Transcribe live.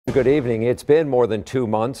Good evening. It's been more than 2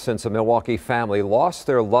 months since a Milwaukee family lost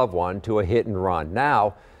their loved one to a hit and run.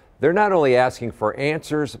 Now, they're not only asking for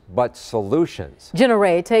answers, but solutions. Jenna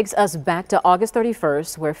Ray takes us back to August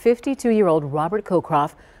 31st, where 52-year-old Robert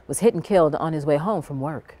Cocroft was hit and killed on his way home from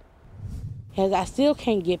work. As I still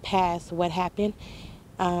can't get past what happened.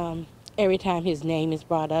 Every time his name is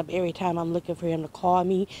brought up, every time I'm looking for him to call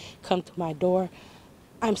me, come to my door,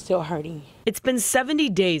 I'm still hurting. It's been 70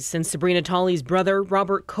 days since Sabrina Tolley's brother,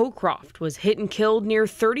 Robert Cocroft, was hit and killed near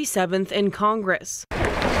 37th and Congress.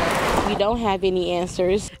 We don't have any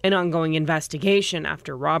answers. An ongoing investigation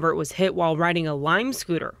after Robert was hit while riding a Lime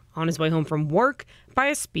scooter on his way home from work by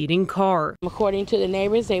a speeding car. According to the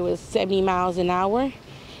neighbors, they was 70 miles an hour.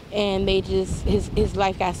 And his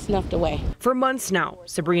life got snuffed away. For months now,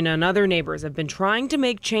 Sabrina and other neighbors have been trying to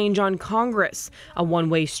make change on Congress, a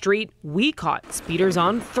one-way street we caught speeders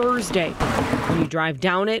on Thursday. When you drive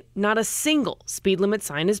down it, not a single speed limit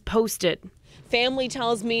sign is posted. Family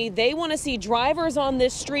tells me they want to see drivers on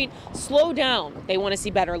this street slow down. They want to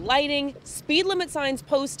see better lighting, speed limit signs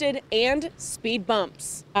posted, and speed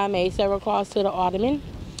bumps. I made several calls to the alderman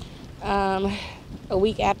a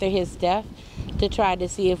week after his death to try to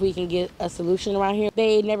see if we can get a solution around here.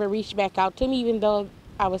 They never reached back out to me, even though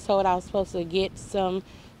I was told I was supposed to get some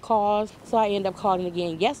calls. So I ended up calling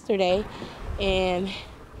again yesterday, and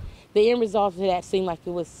the end result of that seemed like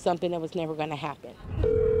it was something that was never going to happen.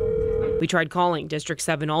 We tried calling District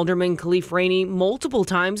 7 Alderman Khalif Rainey multiple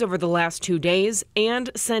times over the last 2 days and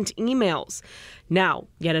sent emails. Now,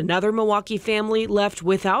 yet another Milwaukee family left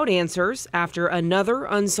without answers after another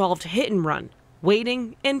unsolved hit and run,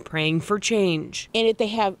 waiting and praying for change. And if they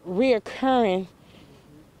have reoccurring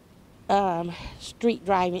street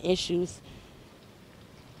driving issues,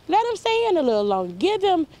 let them stay in a little longer. Give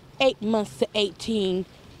them 8 months to 18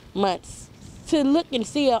 months to look and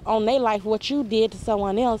see on their life what you did to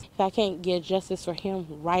someone else. If I can't get justice for him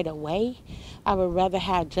right away, I would rather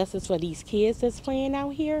have justice for these kids that's playing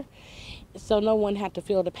out here, so no one had to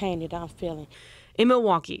feel the pain that I'm feeling. In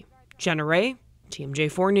Milwaukee, Jenna Ray,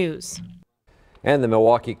 TMJ4 News. And the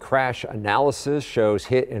Milwaukee crash analysis shows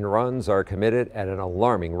hit and runs are committed at an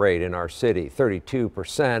alarming rate in our city.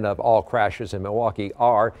 32% of all crashes in Milwaukee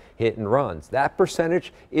are hit and runs. That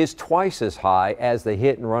percentage is twice as high as the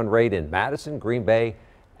hit and run rate in Madison, Green Bay,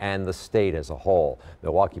 and the state as a whole.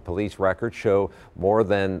 Milwaukee police records show over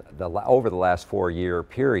the last 4-year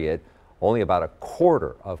period, only about a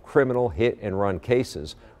quarter of criminal hit and run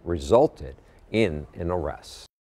cases resulted in an arrest.